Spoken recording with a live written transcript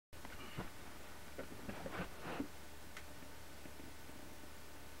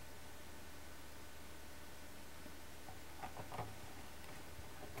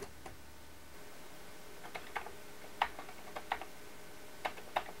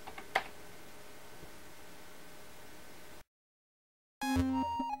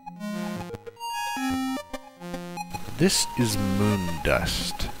This is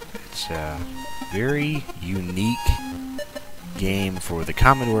Moondust. It's a very unique game for the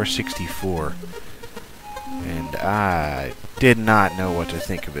Commodore 64. And I did not know what to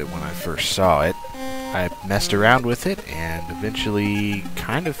think of it when I first saw it. I messed around with it and eventually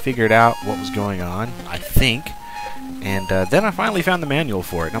kind of figured out what was going on, I think. And then I finally found the manual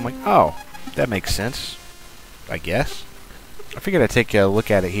for it, and I'm like, oh, that makes sense, I guess. I figured I'd take a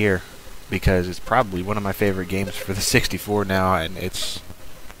look at it here, because it's probably one of my favorite games for the 64 now, and it's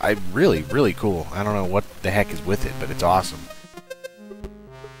really, really cool. I don't know what the heck is with it, but it's awesome.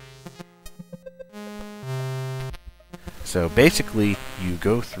 So basically, you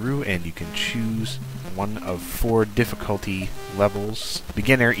go through and you can choose one of 4 difficulty levels: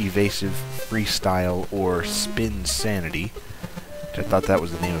 beginner, evasive, freestyle, or spin sanity. Which I thought that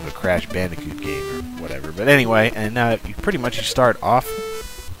was the name of a Crash Bandicoot game or whatever. But anyway, and you pretty much start off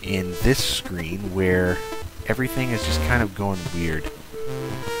in this screen where everything is just kind of going weird.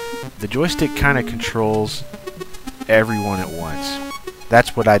 The joystick kind of controls everyone at once.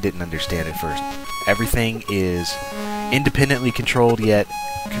 That's what I didn't understand at first. Everything is independently controlled, yet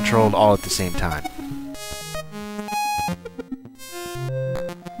controlled all at the same time.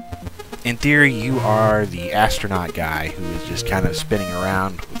 In theory, you are the astronaut guy who is just kind of spinning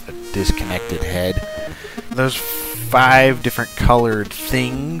around with a disconnected head. Those 5 different colored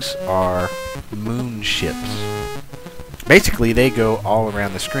things are moon ships. Basically, they go all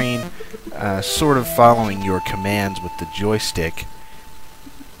around the screen, sort of following your commands with the joystick.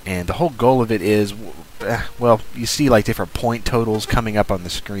 And the whole goal of it is, well, you see like different point totals coming up on the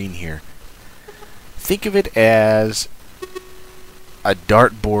screen here. Think of it as a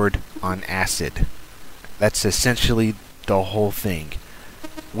dartboard on acid. That's essentially the whole thing.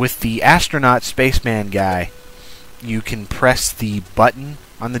 With the astronaut spaceman guy, you can press the button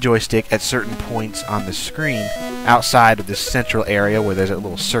on the joystick at certain points on the screen outside of this central area where there's a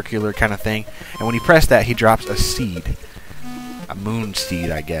little circular kind of thing, and when you press that, he drops a seed. A moon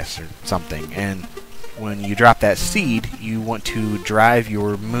seed, I guess, or something. And when you drop that seed, you want to drive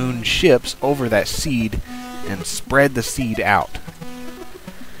your moon ships over that seed and spread the seed out.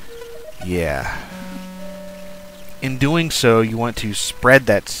 Yeah. In doing so, you want to spread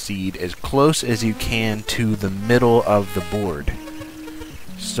that seed as close as you can to the middle of the board.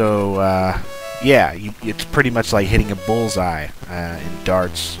 So, yeah, it's pretty much like hitting a bullseye in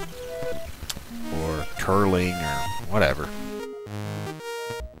darts or curling or whatever.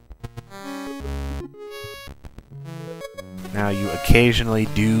 Now, you occasionally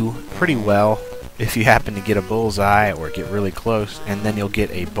do pretty well if you happen to get a bullseye or get really close, and then you'll get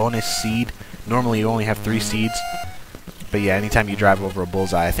a bonus seed. Normally you only have 3 seeds, but yeah, anytime you drive over a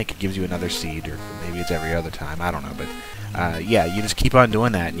bullseye, I think it gives you another seed, or maybe it's every other time, I don't know, but yeah, you just keep on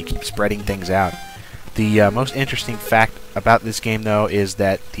doing that, and you keep spreading things out. The most interesting fact about this game, though, is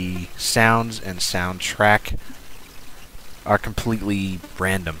that the sounds and soundtrack are completely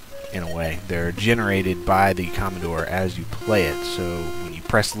random. In a way, they're generated by the Commodore as you play it. So when you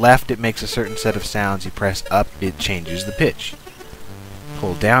press left, it makes a certain set of sounds. You press up, it changes the pitch.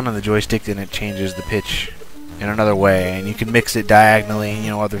 Pull down on the joystick, then it changes the pitch in another way, and you can mix it diagonally, you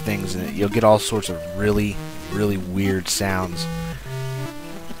know, other things, and you'll get all sorts of really, really weird sounds.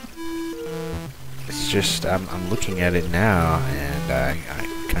 It's just, I'm looking at it now, and I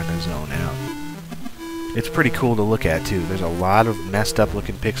kind of zone out. It's pretty cool to look at, too. There's a lot of messed up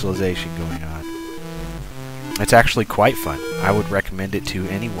looking pixelization going on. It's actually quite fun. I would recommend it to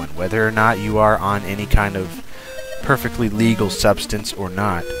anyone, whether or not you are on any kind of perfectly legal substance or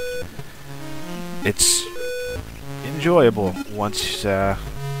not. It's enjoyable once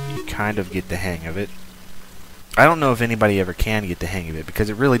you kind of get the hang of it. I don't know if anybody ever can get the hang of it, because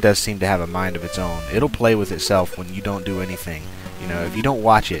it really does seem to have a mind of its own. It'll play with itself when you don't do anything. You know, if you don't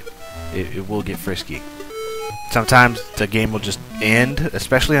watch it, it will get frisky. Sometimes the game will just end,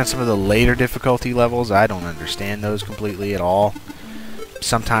 especially on some of the later difficulty levels. I don't understand those completely at all.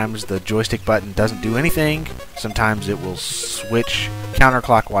 Sometimes the joystick button doesn't do anything. Sometimes it will switch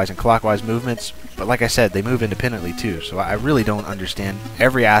counterclockwise and clockwise movements. But like I said, they move independently too. So I really don't understand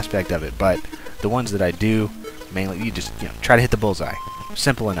every aspect of it. But the ones that I do, mainly, you just try to hit the bullseye.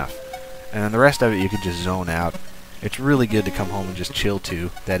 Simple enough. And then the rest of it, you can just zone out. It's really good to come home and just chill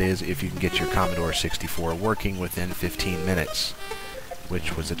to. That is, if you can get your Commodore 64 working within 15 minutes,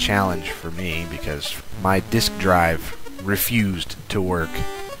 which was a challenge for me because my disk drive refused to work.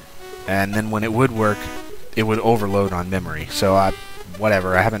 And then when it would work, it would overload on memory. So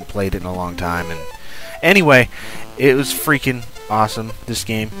whatever, I haven't played it in a long time. And anyway, it was freaking awesome, this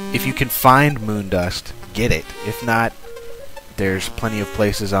game. If you can find Moondust, get it. If not, there's plenty of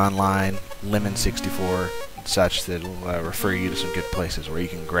places online. Lemon 64, and such that'll refer you to some good places where you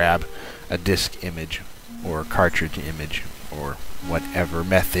can grab a disk image or cartridge image or whatever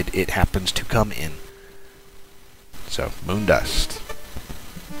method it happens to come in. So, Moondust.